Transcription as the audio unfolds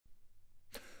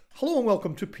Hello and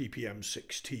welcome to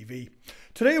PPM6 TV.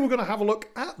 Today we're going to have a look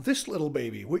at this little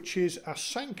baby, which is a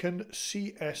Sanken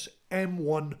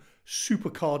CS-M1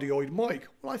 supercardioid mic.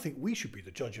 Well, I think we should be the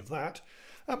judge of that.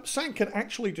 Sanken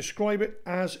actually describe it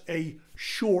as a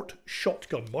short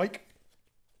shotgun mic,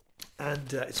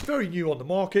 and it's very new on the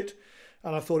market,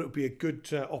 and I thought it would be a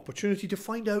good opportunity to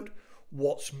find out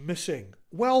what's missing.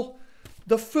 Well,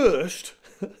 the first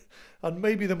and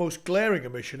maybe the most glaring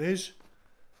omission is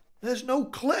there's no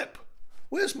clip.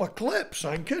 Where's my clip,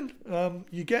 Sanken?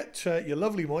 You get your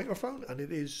lovely microphone, and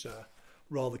it is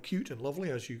rather cute and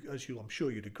lovely, as you I'm sure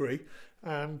you'd agree.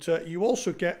 And you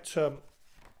also get a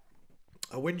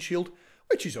windshield,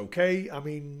 which is okay. I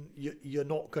mean, you're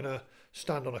not going to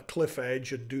stand on a cliff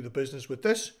edge and do the business with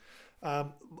this,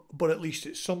 but at least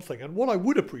it's something. And what I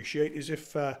would appreciate is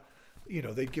if you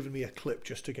know, they'd given me a clip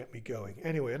just to get me going.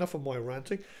 Anyway, enough of my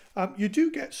ranting. You do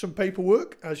get some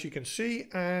paperwork, as you can see,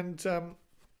 and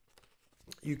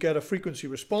you get a frequency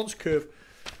response curve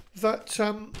that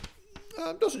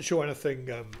doesn't show anything,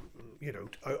 you know,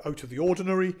 out of the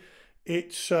ordinary.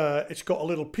 It's got a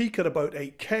little peak at about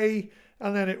 8K,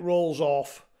 and then it rolls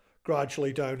off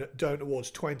gradually down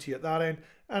towards 20 at that end,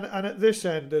 and at this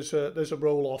end there's a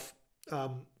roll off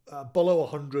below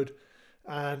 100,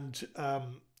 and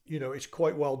you know, it's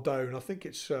quite well down. I think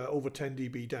it's over 10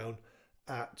 dB down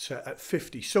at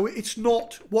 50. So it's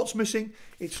not, what's missing,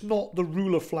 it's not the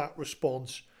ruler flat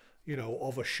response, you know,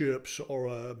 of a Sherps or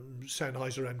a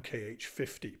Sennheiser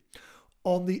MKH50.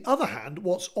 On the other hand,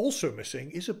 what's also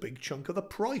missing is a big chunk of the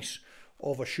price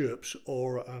of a Sherps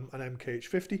or an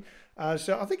MKH50, as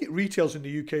I think it retails in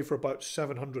the UK for about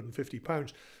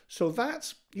 £750. So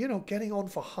that's, you know, getting on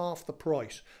for half the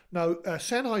price. Now,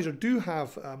 Sennheiser do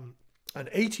have an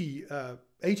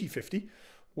 8050,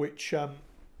 which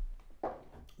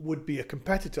would be a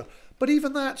competitor, but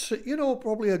even that's, you know,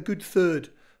 probably a good third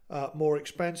more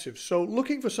expensive. So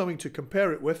looking for something to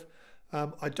compare it with,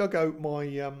 I dug out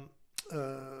my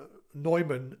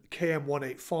Neumann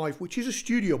KM185, which is a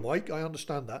studio mic, I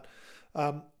understand that,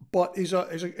 but is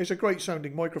a great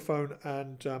sounding microphone,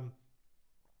 and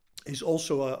is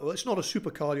also well, it's not a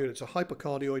supercardioid, it's a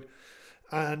hypercardioid.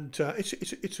 And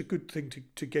it's a good thing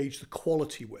to gauge the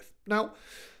quality with. Now,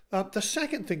 the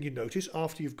second thing you notice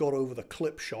after you've got over the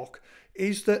clip shock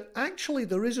is that actually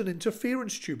there is an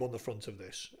interference tube on the front of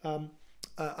this.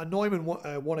 A Neumann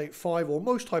 185 or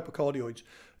most hypercardioids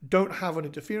don't have an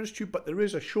interference tube, but there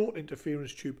is a short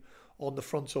interference tube on the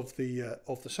front of the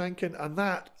Sanken, and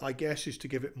that, I guess, is to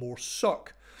give it more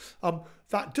suck.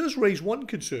 That does raise one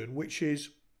concern, which is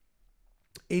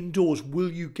indoors,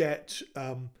 will you get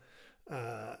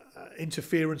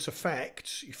interference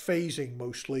effects, phasing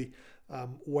mostly,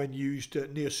 when used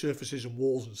near surfaces and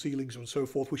walls and ceilings and so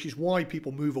forth, which is why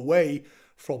people move away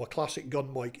from a classic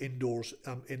gun mic indoors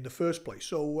in the first place.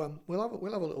 So we'll have a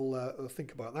little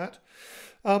think about that.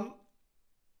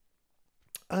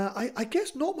 I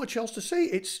guess not much else to say.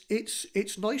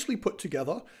 It's nicely put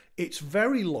together. It's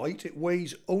very light. It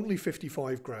weighs only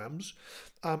 55 grams.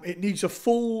 It needs a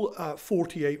full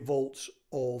 48 volts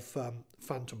of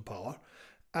phantom power,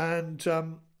 and I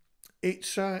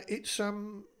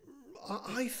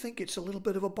think it's a little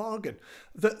bit of a bargain.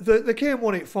 The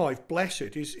KM185, bless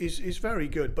it, is very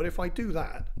good, but if I do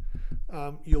that,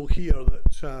 you'll hear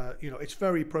that you know, it's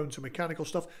very prone to mechanical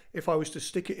stuff. If I was to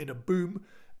stick it in a boom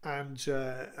and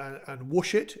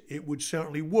whoosh it, it would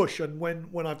certainly whoosh. And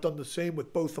when I've done the same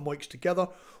with both the mics together,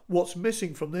 what's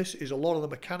missing from this is a lot of the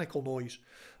mechanical noise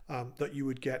that you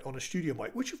would get on a studio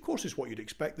mic, which of course is what you'd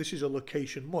expect. This is a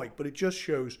location mic, but it just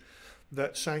shows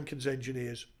that Sanken's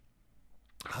engineers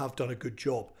have done a good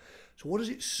job. So what does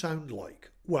it sound like?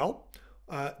 Well,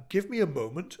 give me a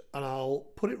moment and I'll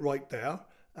put it right there,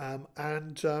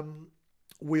 and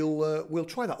we'll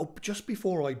try that. Oh, just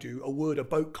before I do, a word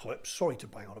about clips. Sorry to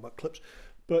bang on about clips,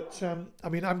 but I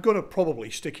mean, I'm going to probably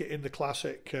stick it in the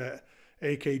classic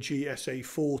AKG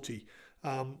SA40.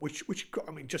 Which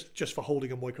I mean, just for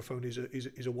holding a microphone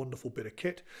is a wonderful bit of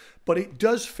kit, but it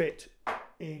does fit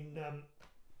in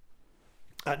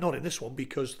not in this one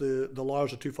because the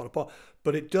wires are too far apart,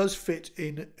 but it does fit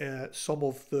in some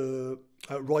of the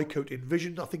Rycote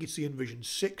Envision. I think it's the Envision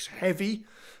 6 Heavy,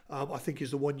 I think is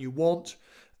the one you want,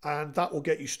 and that will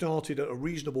get you started at a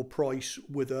reasonable price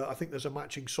with I think there's a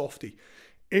matching softie.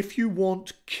 If you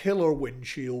want killer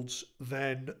windshields,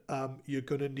 then you're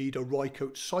going to need a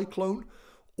Rycote Cyclone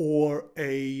or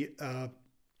a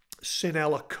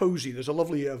Sinella Cozy. There's a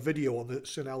lovely video on the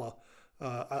Sinella,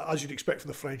 as you'd expect from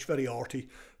the French, very arty,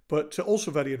 but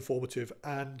also very informative.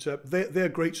 And they're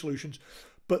great solutions,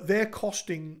 but they're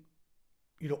costing,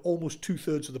 you know, almost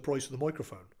 2/3 of the price of the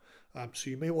microphone. So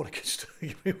you may want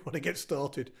to get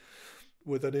started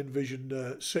with an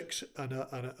InVision 6 and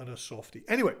a softie.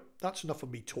 Anyway, that's enough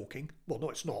of me talking. Well, no,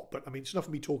 it's not, but I mean, it's enough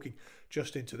of me talking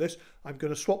just into this. I'm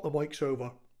going to swap the mics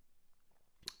over,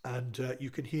 and you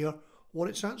can hear what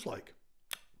it sounds like.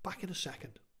 Back in a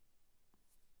second.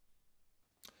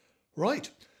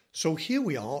 Right, so here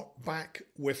we are back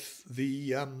with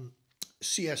the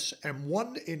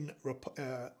CS-M1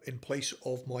 in place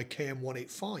of my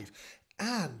KM185.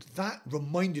 And that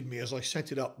reminded me, as I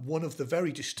set it up, one of the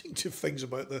very distinctive things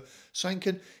about the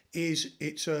Sanken is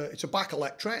it's a back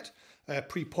electret,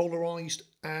 pre-polarized,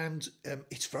 and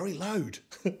it's very loud.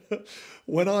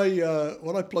 When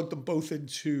I plugged them both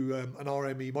into an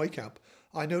RME mic amp,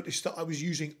 I noticed that I was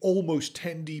using almost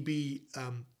 10 dB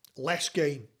less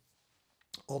gain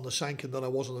on the Sanken than I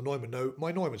was on the Neumann. Now,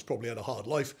 my Neumann's probably had a hard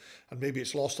life, and maybe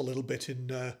it's lost a little bit in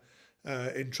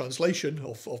translation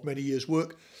of many years'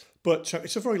 work. But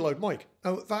it's a very loud mic.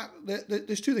 Now,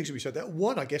 there's two things to be said there.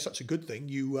 One, I guess that's a good thing.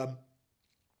 You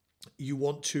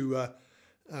want to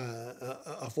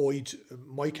avoid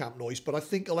mic amp noise, but I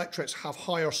think electrets have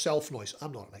higher self noise.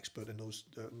 I'm not an expert in those,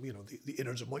 the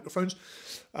innards of microphones,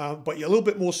 but a little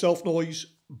bit more self noise,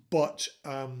 but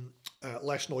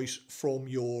less noise from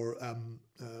your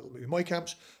mic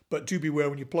amps. But do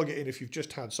beware when you plug it in, if you've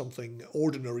just had something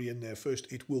ordinary in there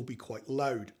first, it will be quite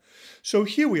loud. So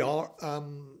here we are,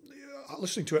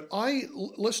 listening to it. I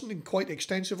listened quite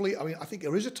extensively. I mean, I think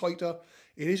it is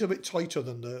a bit tighter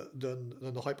than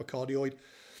the hypercardioid.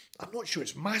 I'm not sure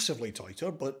it's massively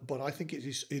tighter, but I think it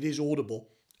is audible.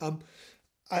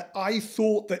 I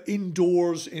thought that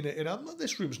indoors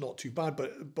this room's not too bad,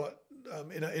 but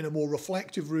in a more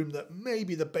reflective room, that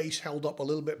maybe the bass held up a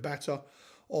little bit better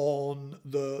on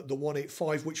the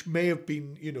 185, which may have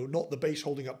been, not the bass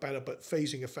holding up better, but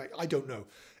phasing effect. I don't know.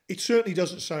 It certainly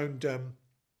doesn't sound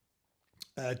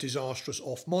disastrous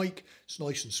off mic. It's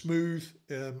nice and smooth.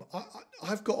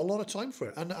 I've got a lot of time for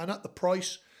it, and at the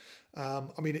price,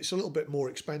 I mean, it's a little bit more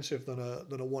expensive than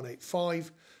a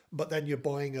 185, but then you're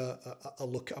buying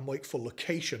a mic for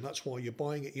location. That's why you're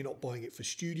buying it. You're not buying it for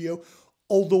studio.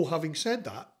 Although, having said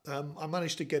that, I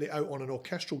managed to get it out on an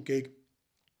orchestral gig,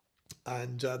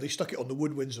 and they stuck it on the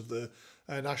woodwinds of the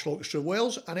National Orchestra of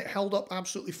Wales, and it held up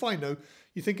absolutely fine. Now,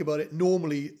 you think about it,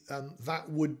 normally that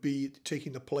would be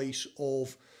taking the place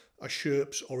of a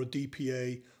Sherps or a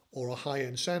DPA or a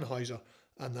high-end Sennheiser,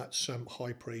 and that's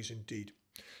high praise indeed.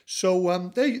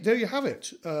 So there you have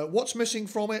it. What's missing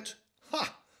from it?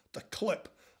 The clip.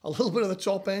 A little bit of the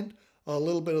top end, a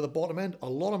little bit of the bottom end, a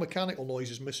lot of mechanical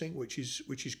noise is missing, which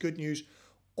is good news.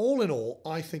 All in all,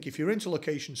 I think if you're into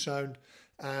location sound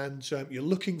and you're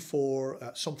looking for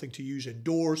something to use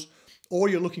indoors, or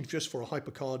you're looking just for a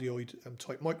hypercardioid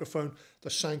type microphone, the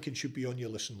Sanken should be on your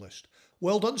listen list.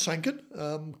 Well done,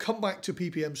 Sanken. Come back to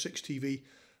PPM6 TV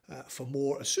for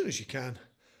more as soon as you can.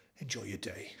 Enjoy your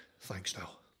day. Thanks now.